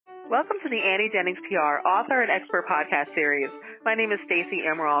Welcome to the Annie Jennings PR Author and Expert Podcast Series. My name is Stacey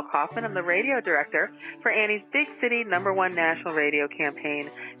Emerald Kaufman. I'm the radio director for Annie's Big City #1 national radio campaign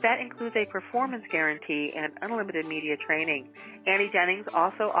that includes a performance guarantee and unlimited media training. Annie Jennings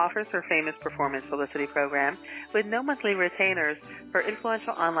also offers her famous performance publicity program with no monthly retainers for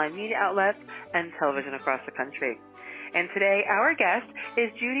influential online media outlets and television across the country. And today, our guest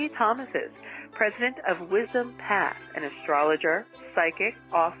is Judy Thomases, president of Wisdom Path, an astrologer, psychic,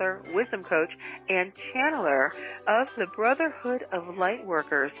 author, wisdom coach, and channeler of the Brotherhood of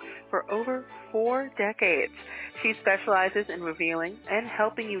Lightworkers for over 4 decades. She specializes in revealing and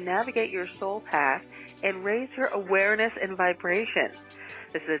helping you navigate your soul path and raise your awareness and vibration.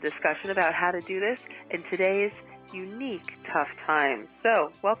 This is a discussion about how to do this in today's unique, tough times.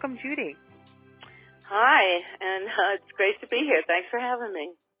 So, welcome, Judy. Hi, and it's great to be here. Thanks for having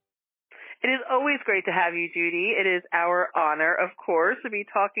me. It is always great to have you, Judy. It is our honor, of course, to be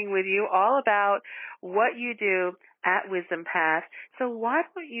talking with you all about what you do at Wisdom Path. So why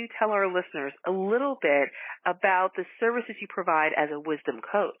don't you tell our listeners a little bit about the services you provide as a wisdom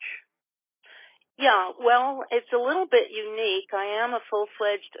coach? Yeah, well, it's a little bit unique. I am a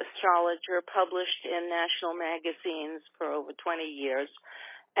full-fledged astrologer published in national magazines for over 20 years,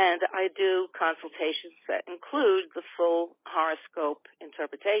 and I do consultations that include the full horoscope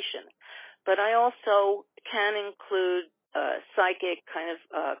interpretation. But I also can include psychic, kind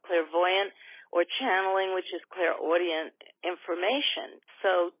of clairvoyant, or channeling, which is clairaudient information.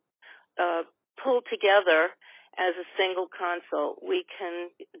 So pulled together as a single consult, we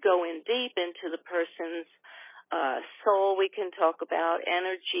can go in deep into the person's soul. We can talk about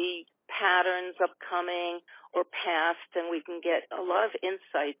energy patterns upcoming or past, and we can get a lot of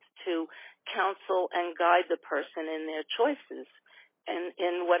insights to counsel and guide the person in their choices. And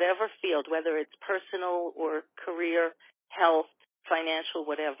in whatever field, whether it's personal or career, health, financial,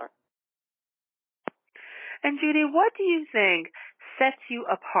 whatever. And Judy, what do you think sets you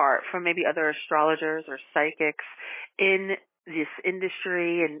apart from maybe other astrologers or psychics in this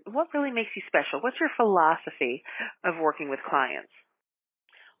industry, and what really makes you special? What's your philosophy of working with clients?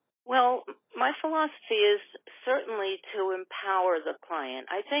 Well, my philosophy is certainly to empower the client.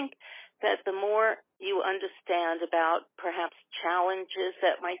 I think that the more you understand about perhaps challenges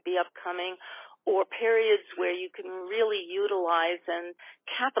that might be upcoming or periods where you can really utilize and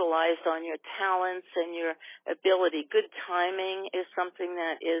capitalize on your talents and your ability, good timing is something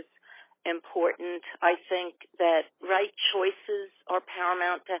that is important. I think that right choices are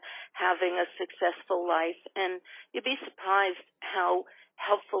paramount to having a successful life, and you'd be surprised how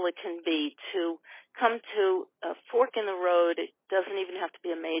helpful it can be to come to a fork in the road. It doesn't even have to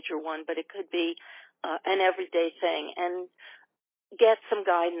be a major one, but it could be an everyday thing, and get some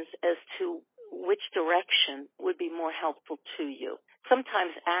guidance as to which direction would be more helpful to you.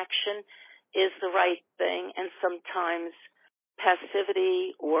 Sometimes action is the right thing, and sometimes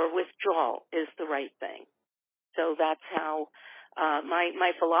passivity or withdrawal is the right thing. So that's how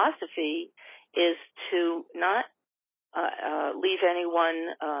my philosophy is to not leave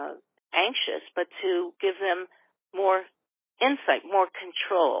anyone anxious, but to give them more insight, more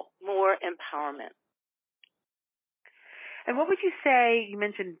control, more empowerment. And what would you say, you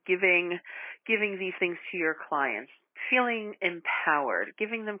mentioned giving these things to your clients, feeling empowered,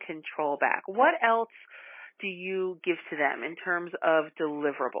 giving them control back. What else do you give to them in terms of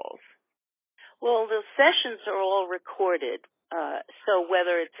deliverables? Well, the sessions are all recorded. So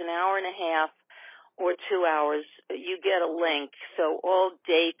whether it's an hour and a half or 2 hours, you get a link. So all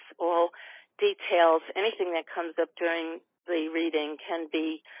dates, all details, anything that comes up during the reading can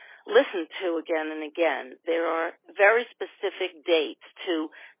be listened to again and again. There are very specific dates to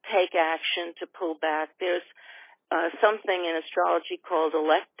take action, to pull back. There's something in astrology called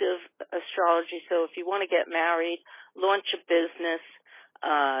elective astrology. So if you want to get married, launch a business,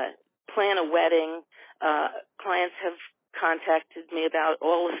 plan a wedding, clients have contacted me about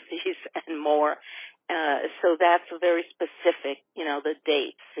all of these and more. So that's very specific, the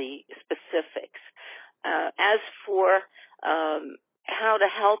dates, the specifics. As for how to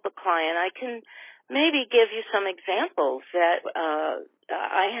help a client, I can maybe give you some examples that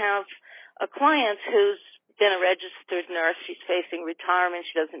I have a client who's been a registered nurse. She's facing retirement.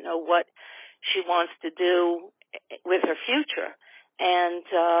 She doesn't know what she wants to do with her future. And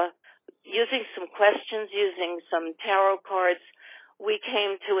using some questions, using some tarot cards, we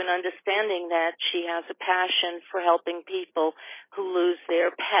came to an understanding that she has a passion for helping people who lose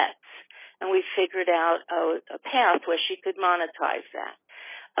their pets. And we figured out a path where she could monetize that.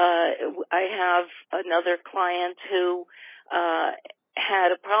 I have another client who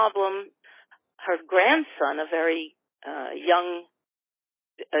had a problem. Her grandson, a very young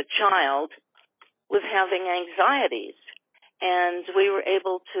child was having anxieties. And we were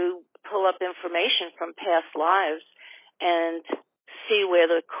able to pull up information from past lives and see where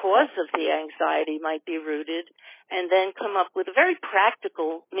the cause of the anxiety might be rooted, and then come up with a very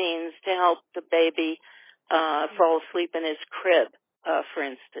practical means to help the baby fall asleep in his crib, for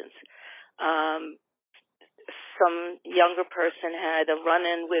instance. Some younger person had a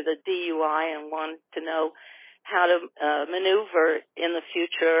run-in with a DUI and wanted to know how to maneuver in the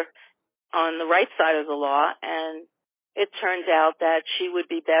future on the right side of the law, and it turned out that she would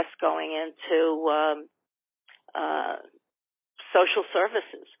be best going into social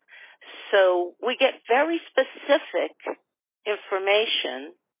services. So we get very specific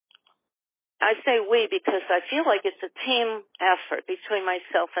information. I say we because I feel like it's a team effort between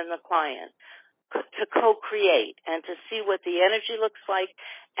myself and the client to co-create and to see what the energy looks like,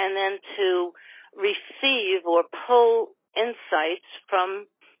 and then to receive or pull insights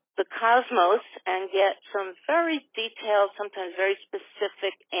from the cosmos and get some very detailed, sometimes very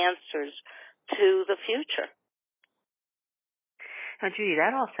specific answers to the future. Now, Judy,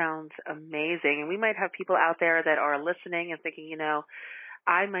 that all sounds amazing. And we might have people out there that are listening and thinking,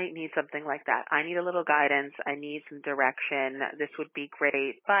 I might need something like that. I need a little guidance. I need some direction. This would be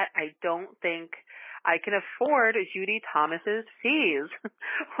great. But I don't think I can afford Judy Thomas's fees.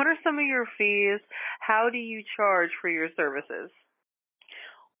 What are some of your fees? How do you charge for your services?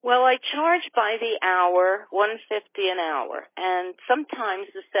 Well, I charge by the hour, $150 an hour. And sometimes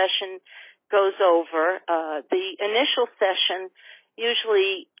the session goes over. The initial session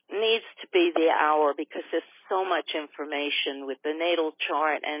usually needs to be the hour because there's so much information with the natal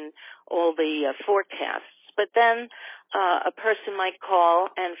chart and all the forecasts. But then a person might call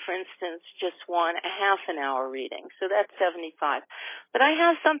and, for instance, just want a half an hour reading. So that's $75. But I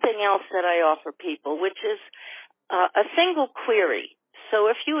have something else that I offer people, which is a single query. So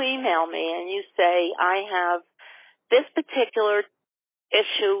if you email me and you say, I have this particular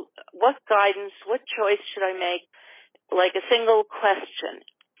issue, what guidance, what choice should I make, like a single question,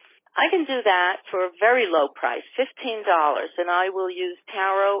 I can do that for a very low price, $15, and I will use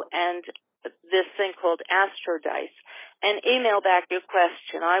tarot and this thing called Astro Dice and email back your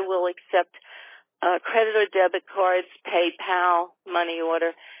question. I will accept credit or debit cards, PayPal, money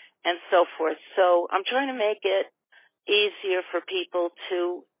order, and so forth. So I'm trying to make it easier for people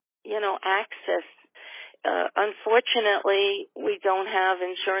to, access. Unfortunately, we don't have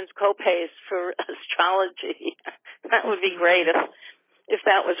insurance copays for astrology. That would be great if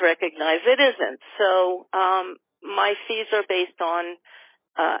that was recognized. It isn't. So my fees are based on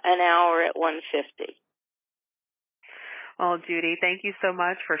an hour at $150. Well, Judy, thank you so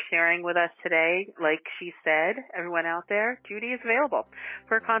much for sharing with us today. Like she said, everyone out there, Judy is available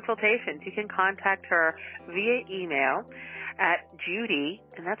for consultations. You can contact her via email at Judy,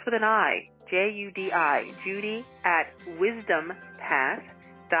 and that's with an I, Judi, Judy at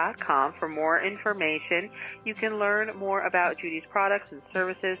wisdompath.com for more information. You can learn more about Judy's products and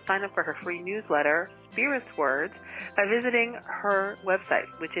services. Sign up for her free newsletter, Spirit's Words, by visiting her website,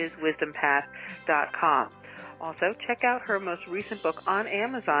 which is wisdompath.com. Also, check out her most recent book on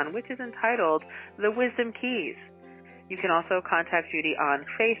Amazon, which is entitled The Wisdom Keys. You can also contact Judy on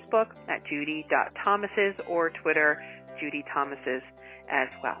Facebook at judy.thomases or Twitter, Judy Thomases as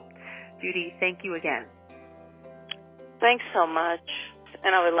well. Judy, thank you again. Thanks so much.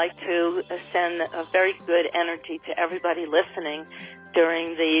 And I would like to send a very good energy to everybody listening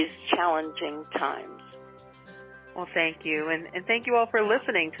during these challenging times. Well, thank you. And thank you all for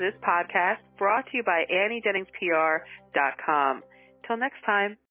listening to this podcast brought to you by AnnieJenningsPR.com. Till next time.